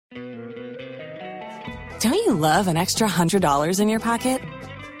Don't you love an extra $100 in your pocket?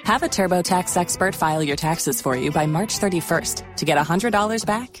 Have a TurboTax expert file your taxes for you by March 31st to get $100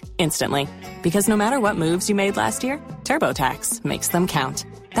 back instantly. Because no matter what moves you made last year, TurboTax makes them count.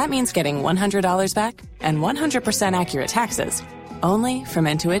 That means getting $100 back and 100% accurate taxes, only from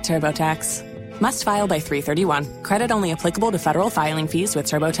Intuit TurboTax. Must file by 3/31. Credit only applicable to federal filing fees with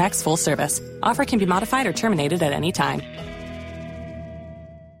TurboTax full service. Offer can be modified or terminated at any time.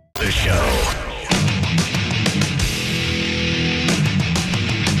 The show.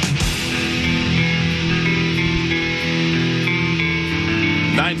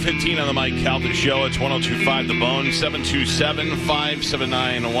 9:15 on the Mike Calta Show. It's 102.5 The Bone,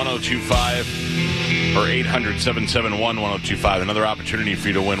 727-579-1025 or 800-771-1025. Another opportunity for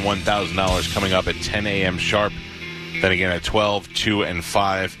you to win $1,000 coming up at 10 a.m. sharp. Then again at 12, 2, and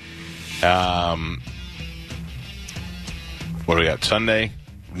 5. What do we got? Sunday?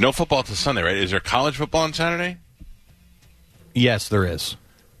 No football till Sunday, right? Is there college football on Saturday? Yes, there is.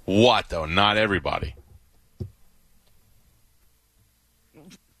 What, though? Not everybody.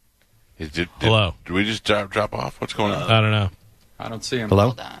 Hello. Did we just drop off? What's going on? I don't know. I don't see him.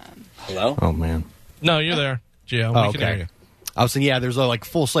 Hello? Hello? Oh, man. No, you're there, Gio. We can hear you. I was saying, yeah, there's a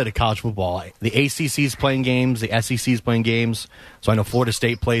full slate of college football. The ACC's playing games. The SEC's playing games. So I know Florida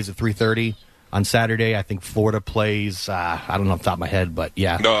State plays at 3:30 on Saturday. I think Florida plays, I don't know off the top of my head, but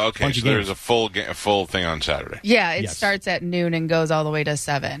yeah. No, okay, so there's a full thing on Saturday. Yeah, it starts at noon and goes all the way to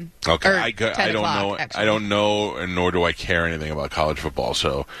 7. Okay, I don't know. Actually. I don't know, and nor do I care anything about college football.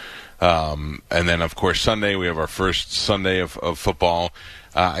 So, and then of course Sunday we have our first Sunday of football.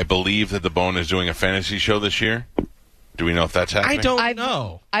 I believe that the Bone is doing a fantasy show this year. Do we know if that's happening? I don't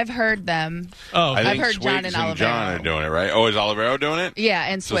know. I've heard them. Oh, I think I've heard Swiggs John and John Olivero. are doing it, right? Oh, is Olivero doing it? Yeah,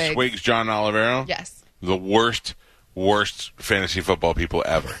 and So Swiggs. Swiggs, John, and Olivero? Yes. The worst fantasy football people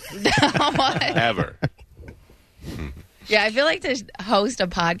ever. Ever. Yeah, I feel like to host a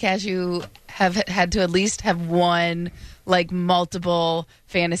podcast, you have had to at least have won multiple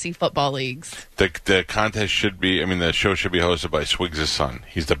fantasy football leagues. The contest should be, the show should be hosted by Swiggs' son.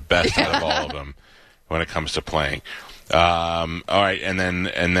 He's the best out of all of them when it comes to playing. All right, and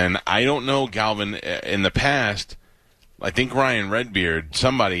then I don't know, Galvin, in the past, I think Ryan Redbeard,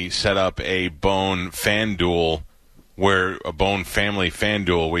 somebody set up a Bone FanDuel, a Bone family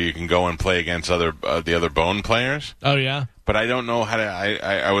FanDuel where you can go and play against the other Bone players. Oh, yeah? But I don't know how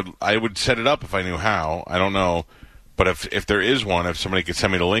to. I would set it up if I knew how. I don't know, but if there is one, if somebody could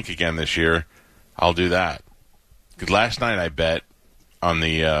send me the link again this year, I'll do that. Because last night I bet on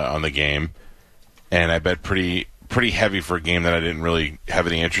the game, and I bet pretty heavy for a game that I didn't really have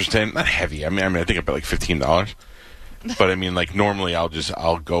any interest in. Not heavy. I think I bet like $15. But normally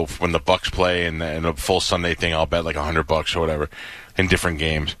I'll go when the Bucks play and a full Sunday thing. I'll bet like $100 or whatever in different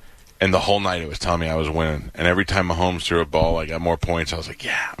games. And the whole night it was telling me I was winning. And every time Mahomes threw a ball, I got more points. I was like,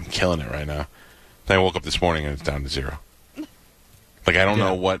 yeah, I'm killing it right now. Then I woke up this morning and it's down to 0. I don't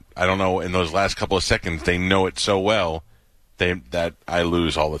know in those last couple of seconds, they know it so well that I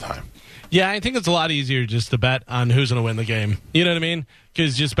lose all the time. Yeah, I think it's a lot easier just to bet on who's going to win the game. You know what I mean?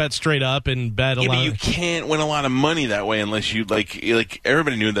 Because just bet straight up and bet a lot. But you can't win a lot of money that way unless you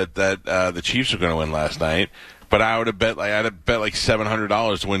everybody knew that the Chiefs were going to win last night. But I would have bet like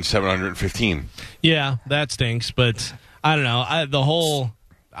 $700 to win $715. Yeah, that stinks. But I don't know.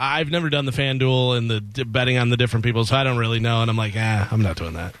 I've never done the FanDuel and the betting on the different people, so I don't really know. And I'm like, I'm not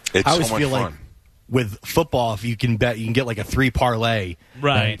doing that. It's I always so much feel fun. like with football, if you can bet, you can get like a 3 parlay.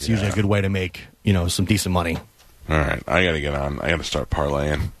 Right. It's usually a good way to make some decent money. All right, I got to get on. I got to start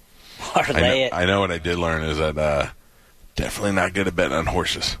parlaying. Parlay it. I know what I did learn is that definitely not good at betting on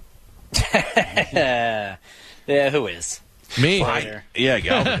horses. Yeah, who is? Me. Galvin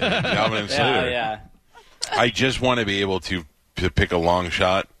and Slater. Yeah. I just want to be able to pick a long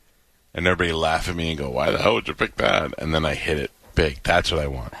shot and everybody laugh at me and go, why the hell would you pick that? And then I hit it big. That's what I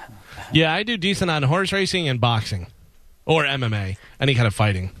want. Yeah, I do decent on horse racing and boxing. Or MMA. Any kind of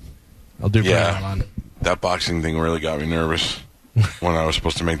fighting. I'll do pretty well on. That boxing thing really got me nervous when I was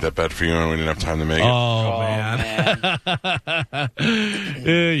supposed to make that bet for you and we didn't have time to make it. Oh man.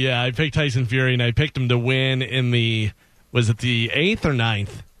 Yeah, I picked Tyson Fury and I picked him to win in was it the 8th or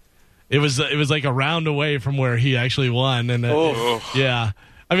 9th? It was like a round away from where he actually won. And yeah.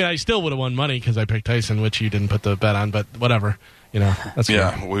 I mean, I still would have won money because I picked Tyson, which you didn't put the bet on, but whatever. That's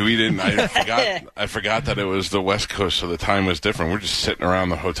yeah. We didn't. I forgot that it was the West Coast, so the time was different. We're just sitting around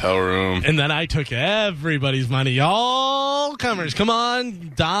the hotel room, and then I took everybody's money, all comers. Come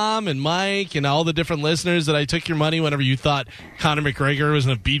on, Dom and Mike and all the different listeners that I took your money whenever you thought Conor McGregor was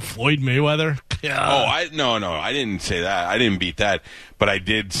going to beat Floyd Mayweather. Yeah. Oh, no, I didn't say that. I didn't beat that, but I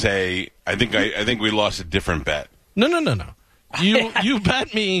did say I think we lost a different bet. No. You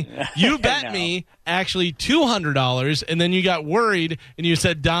bet me. You bet me actually $200, and then you got worried and you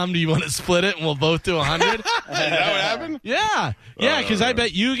said, "Dom, do you want to split it and we'll both do 100?" Is that what happened? Yeah, because I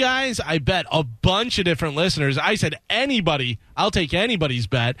bet you guys. I bet a bunch of different listeners. I said anybody. I'll take anybody's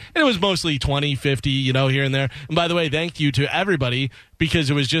bet, and it was mostly 20, 50, here and there. And by the way, thank you to everybody because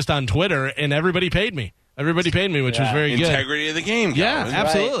it was just on Twitter, and everybody paid me. Everybody paid me, which was very good. Integrity of the game. Yeah,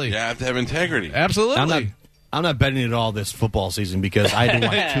 absolutely. You have to have integrity. Absolutely. I'm not betting at all this football season because I had to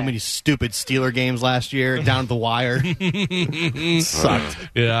watch too many stupid Steeler games last year down to the wire. Sucked.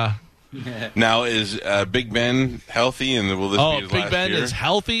 Yeah. Now, is Big Ben healthy, and will this be his Big last Ben year? is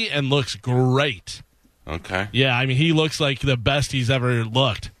healthy and looks great. Okay. Yeah, I mean, he looks like the best he's ever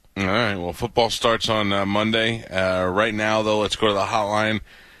looked. All right. Well, football starts on Monday. Right now, though, let's go to the hotline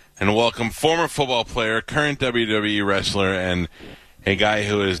and welcome former football player, current WWE wrestler, and a guy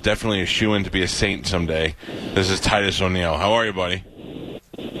who is definitely a shoo-in to be a Saint someday. This is Titus O'Neil. How are you, buddy?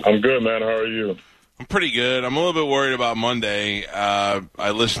 I'm good, man. How are you? I'm pretty good. I'm a little bit worried about Monday. I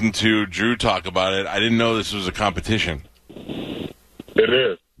listened to Drew talk about it. I didn't know this was a competition. It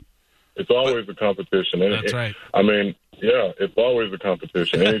is. It's always a competition. That's right. I mean, yeah, it's always a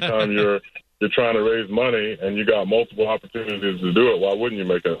competition. Anytime you're trying to raise money and you got multiple opportunities to do it, why wouldn't you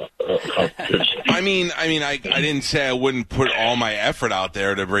make a competition? I didn't say I wouldn't put all my effort out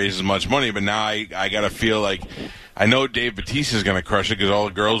there to raise as much money, but now I got to feel like I know Dave Batista is going to crush it because all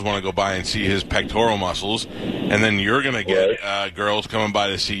the girls want to go by and see his pectoral muscles, and then you're going to get girls coming by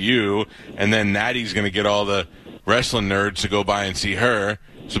to see you, and then Natty's going to get all the wrestling nerds to go by and see her.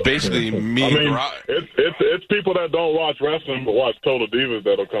 So basically, it's people that don't watch wrestling but watch Total Divas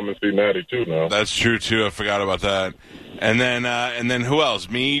that'll come and see Natty too. Now that's true too. I forgot about that. And then who else?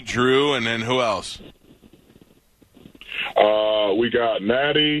 Me, Drew, and then who else? We got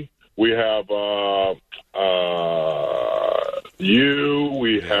Natty. We have you.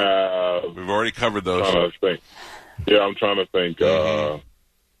 We have. We've already covered those. I'm trying to think.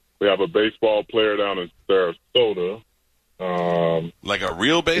 We have a baseball player down in Sarasota. Like a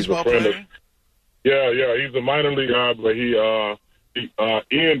real baseball player? Yeah, he's a minor league guy, but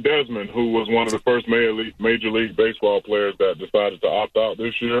Ian Desmond, who was one of the first Major League Baseball players that decided to opt out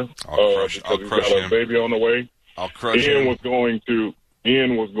this year because he's got a baby on the way. I'll crush Ian him.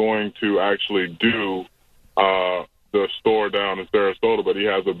 Ian was going to actually do the store down in Sarasota, but he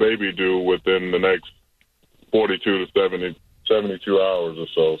has a baby due within the next 42 to 72 hours or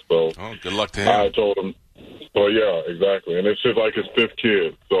so. So, good luck to him. I told him. So, yeah, exactly. And it's just like his fifth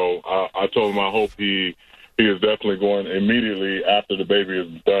kid. So I told him I hope he is definitely going immediately after the baby is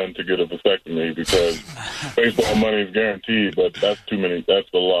done to get a vasectomy because baseball money is guaranteed, but that's too many. That's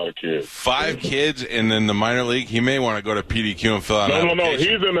a lot of kids. 5 kids and in the minor league? He may want to go to PDQ and fill out an application. No.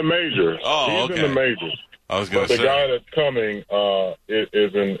 He's in the majors. Oh, he's in the majors. I was going to say. The guy that's coming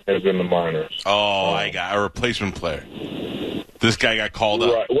is in the minors. Oh, I got a replacement player. This guy got called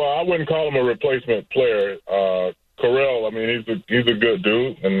up. Right. Well, I wouldn't call him a replacement player. Carell, I mean, he's a good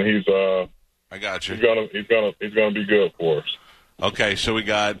dude, and he's I got you. He's gonna be good for us. Okay, so we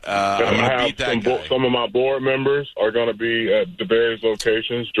got. I'm gonna beat that guy. Some of my board members are gonna be at the various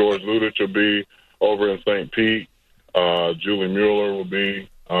locations. George Ludich will be over in St. Pete. Julie Mueller will be,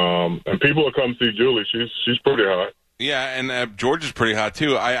 and people will come see Julie. She's pretty hot. Yeah, and George is pretty hot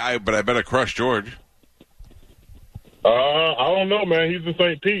too. But I better crush George. I don't know, man. He's in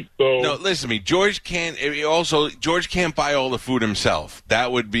St. Pete, so no. Listen to me. George can't buy all the food himself.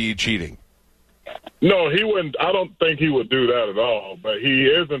 That would be cheating. No, he wouldn't. I don't think he would do that at all. But he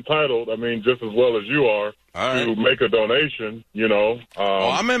is entitled. I mean, just as well as you are, to make a donation.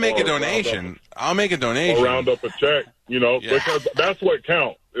 I'm gonna make a donation. I'll make a donation. Or round up a check. Because that's what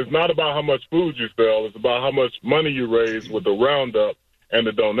counts. It's not about how much food you sell. It's about how much money you raise with the roundup and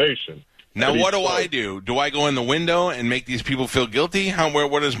the donation. Now, what do I do? Do I go in the window and make these people feel guilty?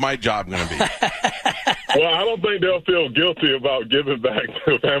 What is my job going to be? Well, I don't think they'll feel guilty about giving back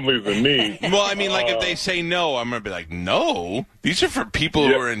to families in need. Well, I mean, like if they say no, I'm going to be like, no, these are for people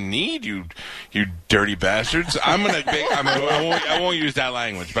who are in need. You dirty bastards. I won't use that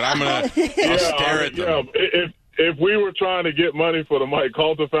language, but I'm going to stare at them. Yeah, if we were trying to get money for the Mike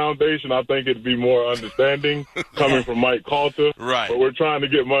Calta Foundation, I think it'd be more understanding coming from Mike Calta. Right. But we're trying to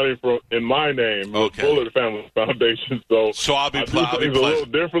get money in my name, the Bullard Family Foundation. So I'll be I do things a little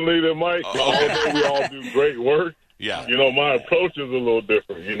differently than Mike. Although we all do great work. Yeah. My approach is a little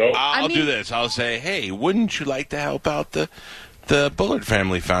different, I'll do this. I'll say, hey, wouldn't you like to help out the Bullard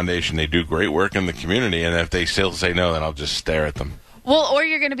Family Foundation? They do great work in the community, and if they still say no, then I'll just stare at them. Well, or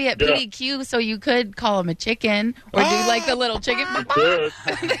you're going to be at PDQ, so you could call him a chicken or do like the little chicken.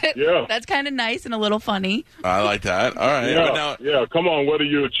 Yeah. That's kind of nice and a little funny. I like that. All right. Yeah, come on. What are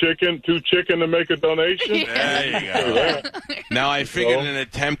you, a chicken? 2 chicken to make a donation? There you go. Now, I figured in an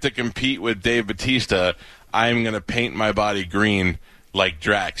attempt to compete with Dave Bautista, I'm going to paint my body green like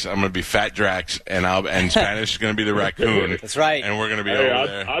Drax. I'm going to be Fat Drax, and Spanish is going to be the raccoon. That's right. And we're going to be over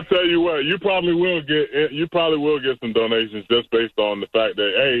there. I'll tell you what, you probably will get some donations just based on the fact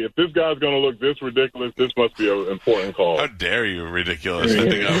that, hey, if this guy's going to look this ridiculous, this must be an important call. How dare you, ridiculous?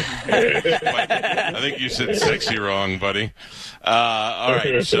 I think you said sexy wrong, buddy. All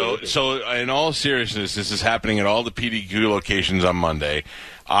right, so in all seriousness, this is happening at all the PDQ locations on Monday.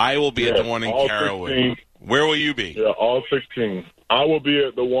 I will be at the one in Carrollwood. Where will you be? Yeah, all 16. I will be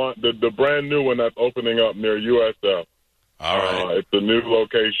at the brand new one that's opening up near USF. All right. It's a new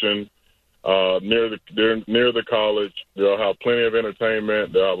location near the college. They'll have plenty of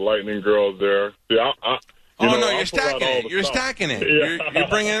entertainment. They'll have Lightning Girls there. See, you're stacking it. You're stacking it. You're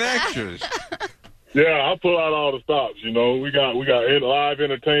bringing in extras. Yeah, I'll pull out all the stops. We got live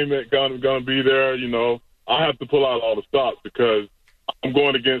entertainment gonna be there. I have to pull out all the stops because I'm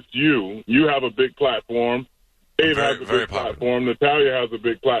going against you. You have a big platform. Dave has a big platform. Natalia has a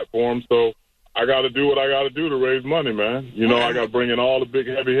big platform. So I got to do what I got to do to raise money, man. I got to bring in all the big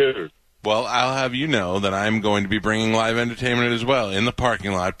heavy hitters. Well, I'll have you know that I'm going to be bringing live entertainment as well in the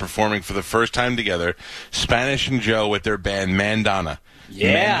parking lot, performing for the first time together, Spanish and Joe with their band Mandana.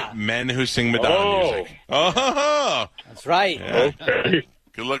 Yeah. Men who sing Madonna music. Oh, that's right. Yeah. Okay.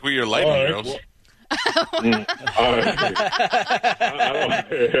 Good luck with your Lightning Girls. Well, I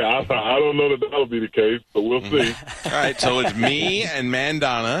don't know that that'll be the case, but we'll see. All right, so it's me and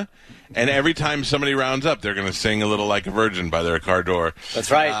Mandana, and every time somebody rounds up, they're going to sing a little Like a Virgin by their car door.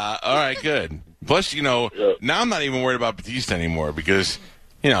 That's right. All right, good. Plus, now I'm not even worried about Bautista anymore because,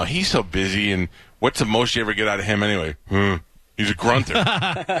 he's so busy, and what's the most you ever get out of him anyway? He's a grunter. No,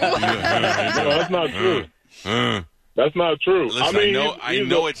 that's not true. That's not true. Listen, I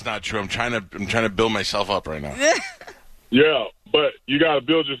know it's not true. I'm trying to build myself up right now. Yeah, but you got to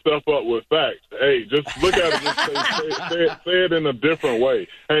build yourself up with facts. Hey, just look at it. Just say it in a different way.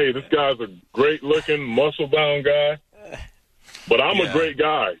 Hey, this guy's a great-looking, muscle-bound guy, but I'm a great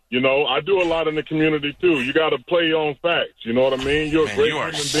guy. I do a lot in the community too. You got to play your own facts. You know what I mean? You're a great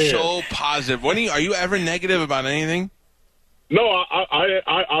human being. So positive. Are you ever negative about anything? No,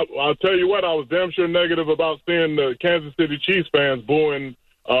 I'll tell you what. I was damn sure negative about seeing the Kansas City Chiefs fans booing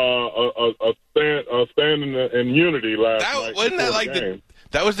a stand in unity last night. Wasn't that like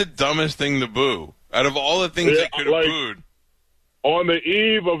that was the dumbest thing to boo out of all the things they could have booed on the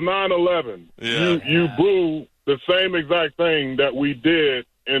eve of 9/11? Yeah. You boo the same exact thing that we did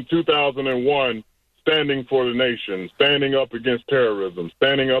in 2001, standing for the nation, standing up against terrorism,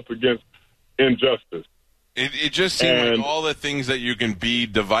 standing up against injustice. It just seemed like all the things that you can be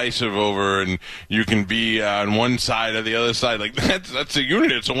divisive over and you can be on one side or the other side, like that's a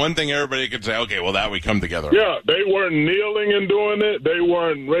unit. It's the one thing everybody can say, okay, well, that we come together. Yeah, they weren't kneeling and doing it. They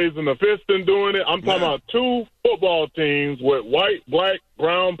weren't raising a fist and doing it. I'm talking about 2 football teams with white, black,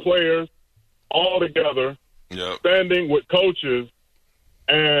 brown players all together, standing with coaches,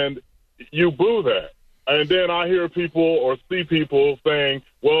 and you boo that. And then I hear people or see people saying,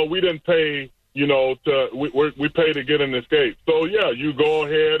 well, we didn't pay we pay to get an escape. So, yeah, you go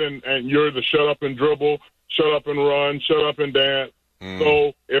ahead and you're the shut up and dribble, shut up and run, shut up and dance.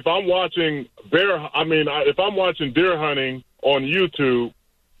 So if I'm watching if I'm watching deer hunting on YouTube,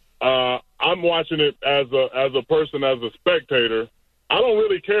 I'm watching it as a person, as a spectator. I don't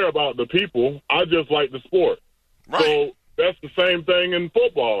really care about the people. I just like the sport. Right. So that's the same thing in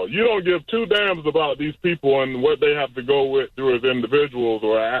football. You don't give 2 damns about these people and what they have to go through as individuals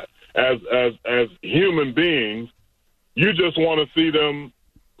or as human beings. You just want to see them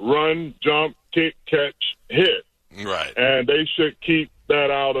run, jump, kick, catch, hit. Right. And they should keep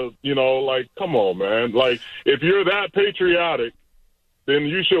that out of, come on, man. Like, if you're that patriotic, then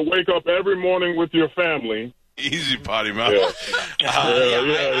you should wake up every morning with your family. Easy, potty mouth.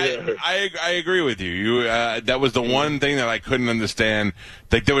 I agree with you. That was the one thing that I couldn't understand.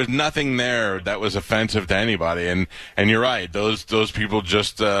 Like, there was nothing there that was offensive to anybody. And you're right. Those people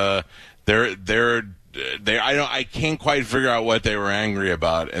just they're I can't quite figure out what they were angry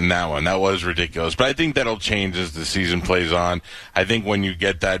about in that one. That was ridiculous. But I think that'll change as the season plays on. I think when you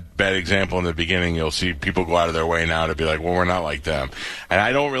get that bad example in the beginning, you'll see people go out of their way now to be like, well, we're not like them. And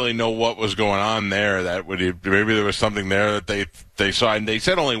I don't really know what was going on there. Maybe there was something there that they saw. And they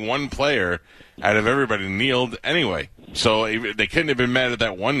said only one player out of everybody kneeled anyway. So they couldn't have been mad at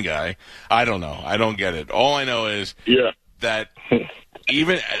that one guy. I don't know. I don't get it. All I know is that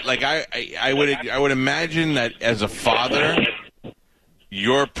even like I would imagine that as a father,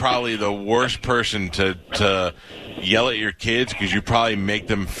 you're probably the worst person to yell at your kids because you probably make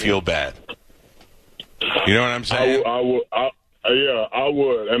them feel bad. You know what I'm saying? I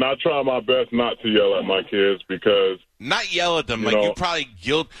would, and I try my best not to yell at my kids because not yell at them. You probably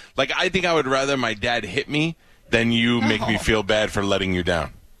guilt. Like I think I would rather my dad hit me than you make me feel bad for letting you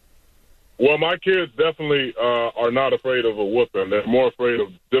down. Well, my kids definitely are not afraid of a whooping. They're more afraid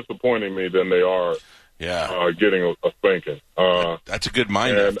of disappointing me than they are getting a spanking. That's a good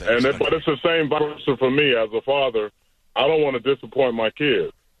mind. But it's the same vice versa for me as a father. I don't want to disappoint my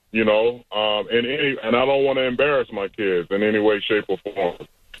kids, and I don't want to embarrass my kids in any way, shape, or form.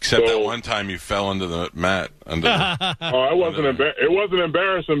 Except that one time you fell under the mat. It wasn't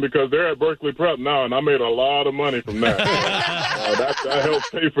embarrassing because they're at Berkeley Prep now, and I made a lot of money from that. That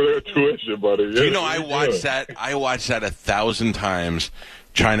helped pay for their tuition, buddy. I watched that. I watched that 1,000 times,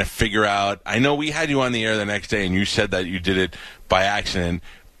 trying to figure out. I know we had you on the air the next day, and you said that you did it by accident.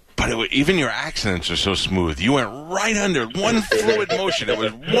 But even your accidents are so smooth. You went right under one fluid motion. It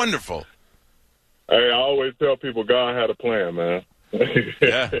was wonderful. Hey, I always tell people God had a plan, man.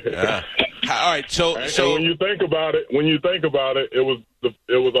 Yeah. All right, so when you think about it, it was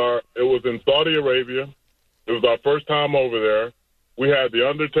in Saudi Arabia. It was our first time over there. We had The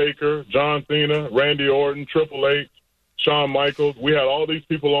Undertaker, John Cena, Randy Orton, Triple H, Shawn Michaels. We had all these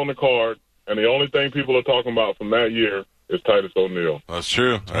people on the card, and the only thing people are talking about from that year is Titus O'Neil. That's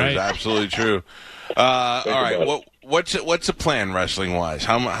true. That is absolutely true. All right, what's the plan wrestling wise?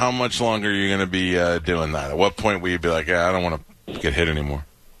 How much longer are you going to be doing that? At what point will you be like, I don't want to get hit anymore?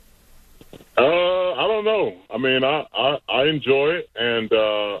 I don't know. I mean, I enjoy it, and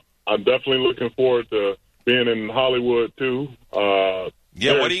I'm definitely looking forward to being in Hollywood too. What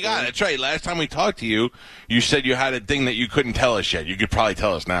do you got? That's right. Last time we talked to you, you said you had a thing that you couldn't tell us yet. You could probably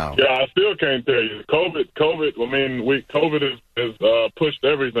tell us now. Yeah, I still can't tell you. COVID. I mean, COVID has pushed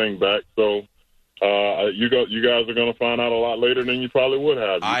everything back. So you guys are going to find out a lot later than you probably would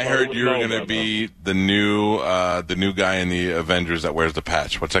have. I heard you were going to be the new guy in the Avengers that wears the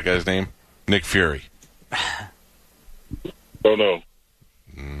patch. What's that guy's name? Nick Fury. Don't know.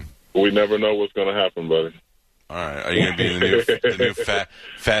 We never know what's going to happen, buddy. All right. Are you going to be the new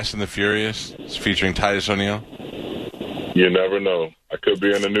Fast and the Furious featuring Titus O'Neil? You never know. I could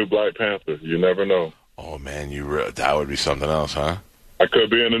be in the new Black Panther. You never know. Oh, man, that would be something else, huh? I could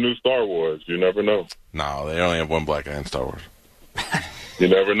be in the new Star Wars. You never know. No, they only have one black guy in Star Wars. You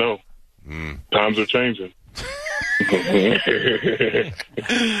never know. Times are changing.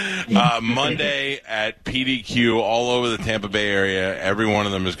 Monday at PDQ all over the Tampa Bay area. Every one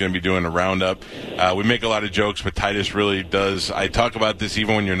of them is going to be doing a roundup. We make a lot of jokes, but Titus really does. I talk about this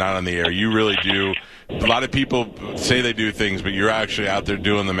even when you're not on the air. You really do. A lot of people say they do things, but you're actually out there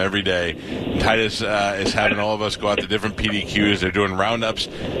doing them every day. Titus is having all of us go out to different PDQs. They're doing roundups.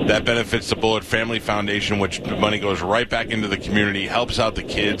 That benefits the Bullet Family Foundation, which money goes right back into the community, helps out the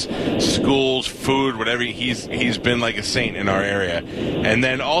kids, schools, food, whatever. He's been like a saint in our area. And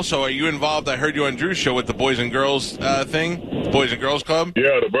then also, are you involved? I heard you on Drew's show with the Boys and Girls thing, the Boys and Girls Club.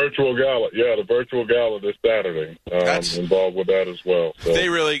 Yeah, the virtual gala. This Saturday. Involved with that as well. So they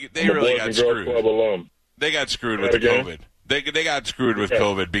really got screwed. Club alum. They got screwed with the COVID. They got screwed with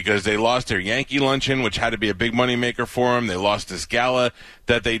COVID because they lost their Yankee luncheon, which had to be a big money maker for them. They lost this gala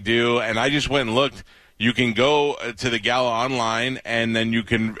that they do, and I just went and looked. You can go to the gala online, and then you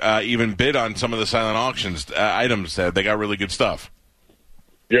can even bid on some of the silent auctions items. They got really good stuff.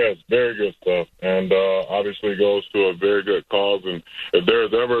 Yes, very good stuff, and obviously goes to a very good cause. And if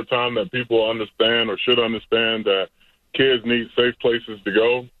there's ever a time that people understand or should understand that kids need safe places to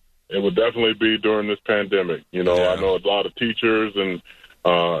go, it would definitely be during this pandemic. I know a lot of teachers and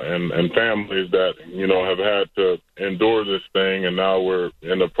families that, have had to endure this thing, and now we're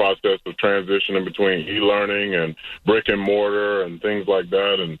in the process of transitioning between e-learning and brick and mortar and things like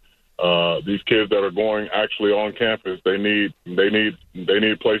that. And these kids that are going actually on campus, they need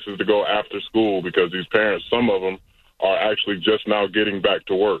places to go after school because these parents, some of them, are actually just now getting back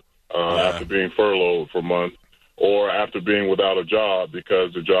to work after being furloughed for months, or after being without a job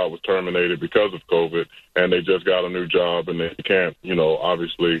because the job was terminated because of COVID, and they just got a new job, and they can't,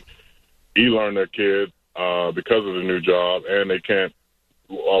 obviously e-learn their kids because of the new job, and they can't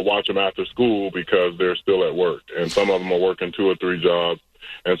watch them after school because they're still at work. And some of them are working 2 or 3 jobs.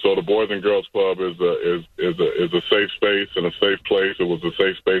 And so the Boys and Girls Club is a safe space and a safe place. It was a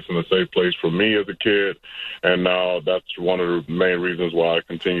safe space and a safe place for me as a kid. And now that's one of the main reasons why I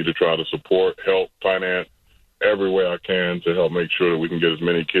continue to try to support, help, finance every way I can to help make sure that we can get as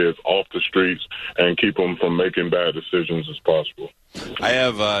many kids off the streets and keep them from making bad decisions as possible. I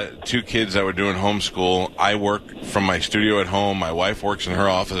have 2 kids that were doing homeschool. I work from my studio at home. My wife works in her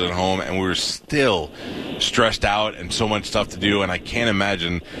office at home, and we were still stressed out and so much stuff to do. And I can't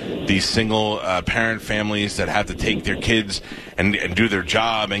imagine these single parent families that have to take their kids and do their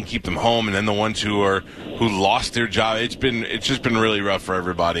job and keep them home, and then the ones who lost their job. It's just been really rough for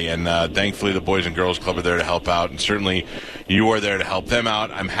everybody. And thankfully, the Boys and Girls Club are there to help out, and certainly you are there to help them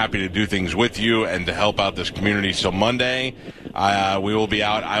out. I'm happy to do things with you and to help out this community. So Monday, we will be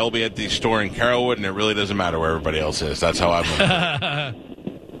out. I will be at the store in Carrollwood, and it really doesn't matter where everybody else is. That's how I'm going to do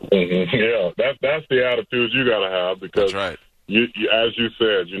it. Yeah, that's the attitude you got to have, because that's right. You, as you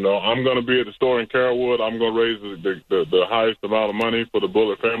said, I'm going to be at the store in Carrollwood. I'm going to raise the highest amount of money for the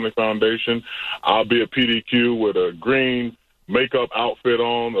Bullitt Family Foundation. I'll be at PDQ with a green makeup outfit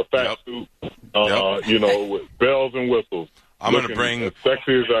on, a fat suit, with bells and whistles. I'm going to bring as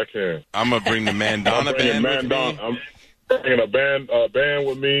sexy as I can. I'm going to bring the Mandana band with me. I'm bringing a band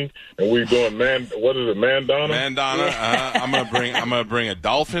with me, and we're doing Mandana? Mandana. I'm going to bring a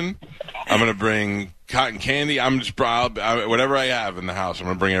dolphin. I'm going to bring cotton candy. Whatever I have in the house, I'm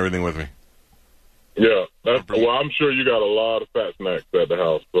going to bring everything with me. Yeah, I'm sure you got a lot of fat snacks at the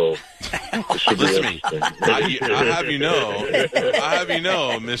house, so it should be interesting. I have you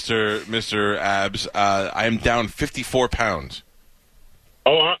know, Mr. Abs, I am down 54 pounds.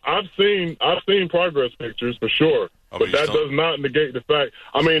 Oh, I've seen progress pictures for sure, but that does not negate the fact.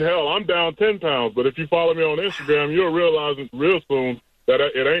 I mean, hell, I'm down 10 pounds, but if you follow me on Instagram, you'll realize real soon that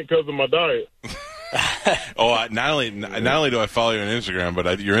it ain't because of my diet. Not only do I follow you on Instagram,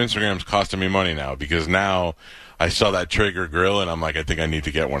 but your Instagram's costing me money now, because now I saw that Traeger grill, and I'm like, I think I need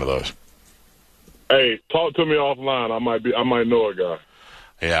to get one of those. Hey, talk to me offline. I might know a guy.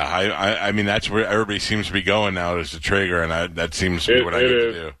 Yeah, I mean, that's where everybody seems to be going now, is the Traeger, and that seems to be what I need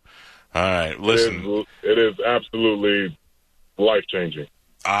to do. All right, listen. It is absolutely life-changing.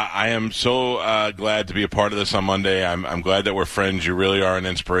 I am so glad to be a part of this on Monday. I'm glad that we're friends. You really are an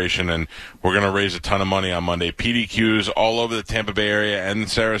inspiration, and we're going to raise a ton of money on Monday. PDQs all over the Tampa Bay area and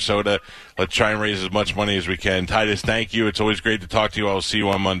Sarasota. Let's try and raise as much money as we can. Titus, thank you. It's always great to talk to you. I'll see you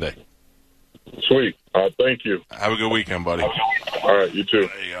on Monday. Sweet. Thank you. Have a good weekend, buddy. All right, you too.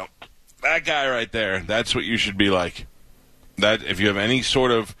 There you go. That guy right there, that's what you should be like. That if you have any sort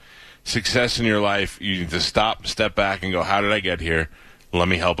of success in your life, you need to step back, and go, how did I get here? Let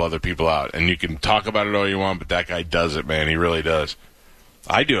me help other people out. And you can talk about it all you want, but that guy does it, man. He really does.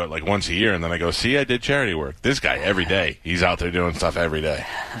 I do it like once a year, and then I go, see, I did charity work. This guy, every day, he's out there doing stuff every day.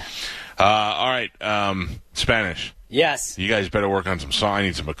 All right, Spanish. Yes. You guys better work on some songs. I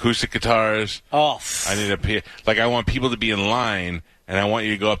need some acoustic guitars. Oh. I need I want people to be in line, and I want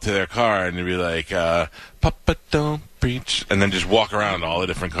you to go up to their car and to be like, Papa don't preach, and then just walk around all the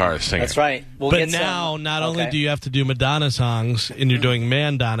different cars singing. That's right. But now, not only do you have to do Madonna songs, and you're doing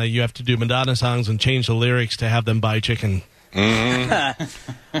Mandana, you have to do Madonna songs and change the lyrics to have them buy chicken.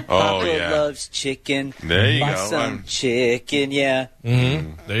 Mm-hmm. Papa loves chicken. There you buy go. Some chicken, yeah.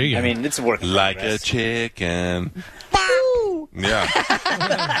 Mm-hmm. There you go. I mean, it's a work in like progress. a chicken. Yeah.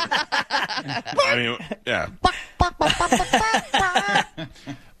 I mean, yeah.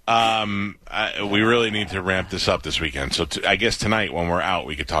 We really need to ramp this up this weekend. So I guess tonight when we're out,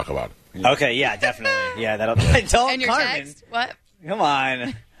 we could talk about it. Okay, yeah, definitely. Yeah, that'll don't And your Carmen. text? What? Come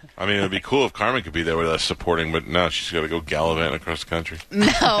on. I mean, it would be cool if Carmen could be there with us supporting, but no, she's got to go gallivanting across the country. No,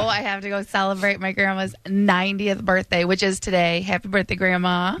 I have to go celebrate my grandma's 90th birthday, which is today. Happy birthday,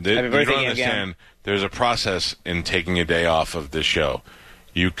 Grandma. Happy birthday, you don't understand. There's a process in taking a day off of this show.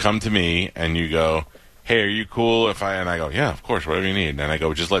 You come to me and you go, hey, are you cool if I... And I go, yeah, of course, whatever you need. And I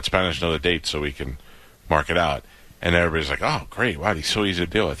go, just let Spanish know the date so we can mark it out. And everybody's like, oh, great, wow, he's so easy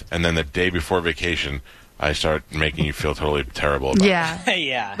to deal with. And then the day before vacation, I start making you feel totally terrible about it.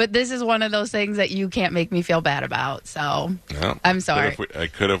 Yeah. But this is one of those things that you can't make me feel bad about, so No, I'm sorry. I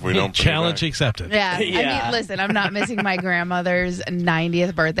could if we don't... Challenge accepted. Yeah. I Yeah. mean, listen, I'm not missing my grandmother's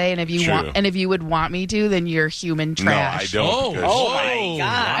 90th birthday, and if you True. if you would want me to, then you're human trash. No, I don't. because- Oh, my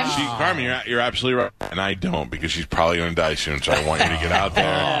God. Carmen, you're absolutely right. And I don't, because she's probably going to die soon, so I want you to get out there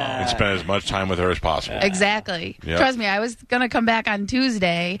and spend as much time with her as possible. Exactly. Yep. Trust me, I was going to come back on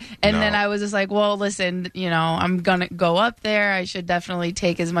Tuesday, and No. then I was just like, well, listen, I'm going to go up there. I should definitely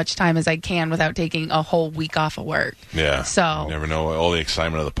take as much time as I can without taking a whole week off of work. Yeah. So you never know. All the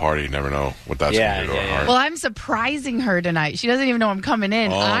excitement of the party, you never know what that's going to do to her heart. Well, I'm surprising her tonight. She doesn't even know I'm coming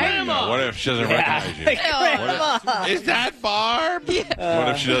in. What if she doesn't recognize you? Is that Barb? Yeah.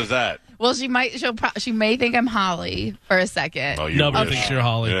 What if she does that? Well, she may think I'm Holly for a second. Oh, Nobody thinks you're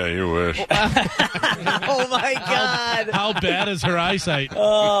Holly. Yeah, you wish. Oh my God! How bad is her eyesight?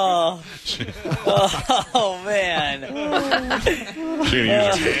 Oh man! She can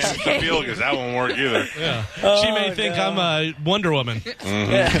use her hands to feel because that won't work either. Yeah. She may think I'm a Wonder Woman.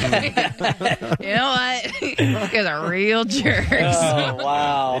 Mm-hmm. You know what? You guys are real jerks. Oh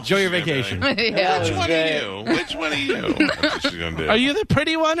wow! Enjoy your vacation. Yeah. Which one are you? Which one are you? That's what she's gonna do. Are you the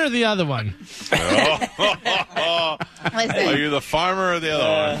pretty one or the other one? Are Listen, you the farmer or the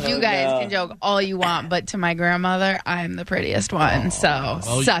other one? you guys can joke all you want, but to my grandmother, I'm the prettiest one. So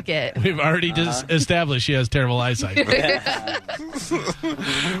suck it. We've already established she has terrible eyesight.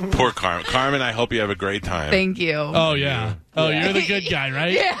 Poor Carmen. Carmen, I hope you have a great time. Thank you. Oh, yeah. Oh, you're the good guy,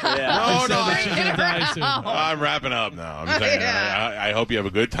 right? Yeah. No, no, She's gonna die soon. I'm wrapping up now. I'm saying, Yeah. I hope you have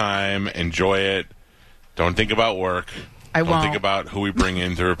a good time. Enjoy it. Don't think about work. I Don't won't. think about who we bring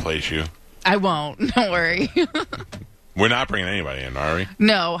in to replace you. I won't. Don't worry. We're not bringing anybody in, are we?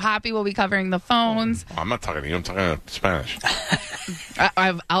 No, Hoppy will be covering the phones. I'm not talking to you. I'm talking Spanish.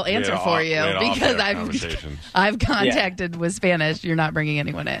 I'll answer for you because I've contacted with Spanish. You're not bringing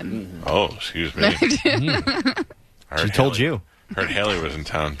anyone in. Oh, excuse me. She told you. Heard Haley was in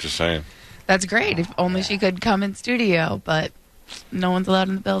town. Just saying. That's great. If only she could come in studio, but no one's allowed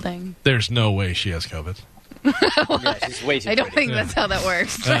in the building. There's no way she has COVID. Yeah, she's way too I don't pretty. think that's how that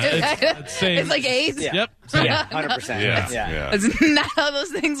works. It's same. It's like AIDS. Yeah. Yep. Yeah, 100%. Yeah. It's not how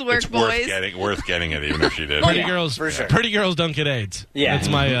those things work, It's boys. worth getting it, even if she did. Pretty Yeah, girls, for sure. pretty girls don't get AIDS. Yeah. That's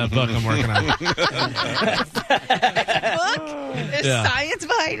my book I'm working on. Look, there's Yeah. science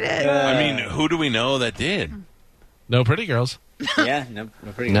behind it. I mean, who do we know that did? No pretty girls. Yeah, no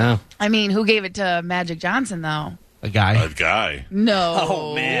pretty. No. I mean, who gave it to Magic Johnson, though? A guy. A guy. No.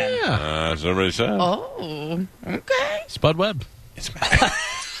 Oh man. Yeah. That's what everybody said. Oh, okay. Spud Webb. It's Spud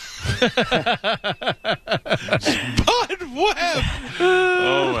Webb.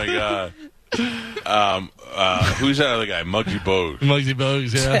 Oh my God. Who's that other guy? Muggsy Bogues. Muggsy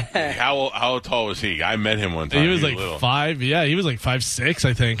Bogues, yeah. How tall was he? I met him one time. He was like little. 5. Yeah, he was like 5'6",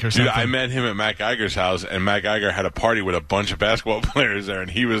 I think, or Dude, something. I met him at Matt Geiger's house, and Matt Geiger had a party with a bunch of basketball players there, and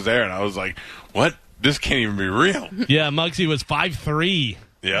he was there, and I was like, what? This can't even be real. Yeah, Muggsy was 5'3".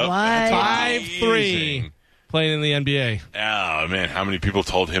 Yep. What? That's 5'3", amazing. playing in the NBA. Oh, man, how many people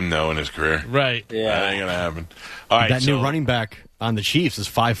told him no in his career? Right. That Yeah. ain't going to happen. All right, That so, new running back on the Chiefs is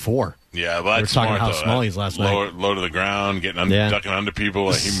 5'4". Yeah, well, that's We were talking smart, how though. small he is last night. Low to the ground, getting Yeah. ducking under people.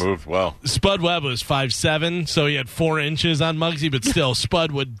 Like, he moved well. Spud Webb was 5'7", so he had 4 inches on Muggsy, but still,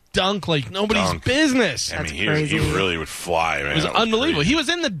 Spud would dunk like nobody's Dunk. business. I That's mean, he crazy. really would fly, man. It was That unbelievable. crazy. He was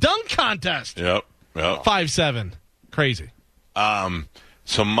in the dunk contest. Yep. 5'7". Crazy.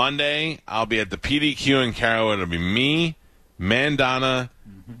 So Monday, I'll be at the PDQ in Carroll. It'll be me, Mandana,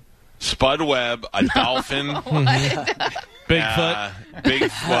 Spud Webb, a dolphin. Bigfoot.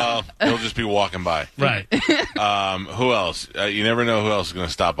 Well, he'll just be walking by. Right. Who else? You never know who else is going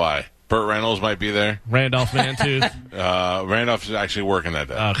to stop by. Burt Reynolds might be there. Randolph Mantooth. Randolph is actually working that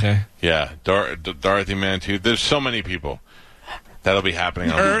day. Okay. Yeah, Dorothy Mantooth. There's so many people. That'll be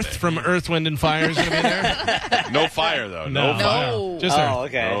happening on Earth Monday. from Earth, Wind, and Fire is going to be there? No fire, though. No No. fire. No. Just Earth. Oh,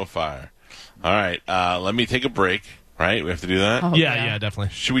 okay. No fire. All right. Let me take a break. Right? We have to do that? Oh, Yeah,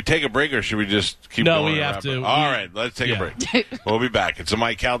 definitely. Should we take a break or should we just keep No, going? we and have wrap to. up? All right. Let's take a break. We'll be back. It's the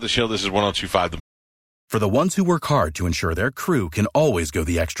Mike Calta Show. This is 102.5 The For the ones who work hard to ensure their crew can always go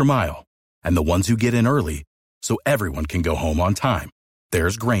the extra mile, and the ones who get in early so everyone can go home on time,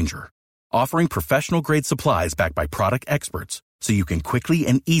 there's Grainger, offering professional-grade supplies backed by product experts so you can quickly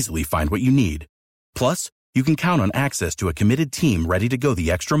and easily find what you need. Plus, you can count on access to a committed team ready to go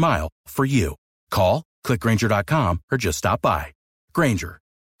the extra mile for you. Call, click Grainger.com, or just stop by. Grainger,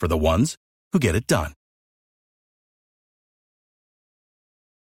 for the ones who get it done.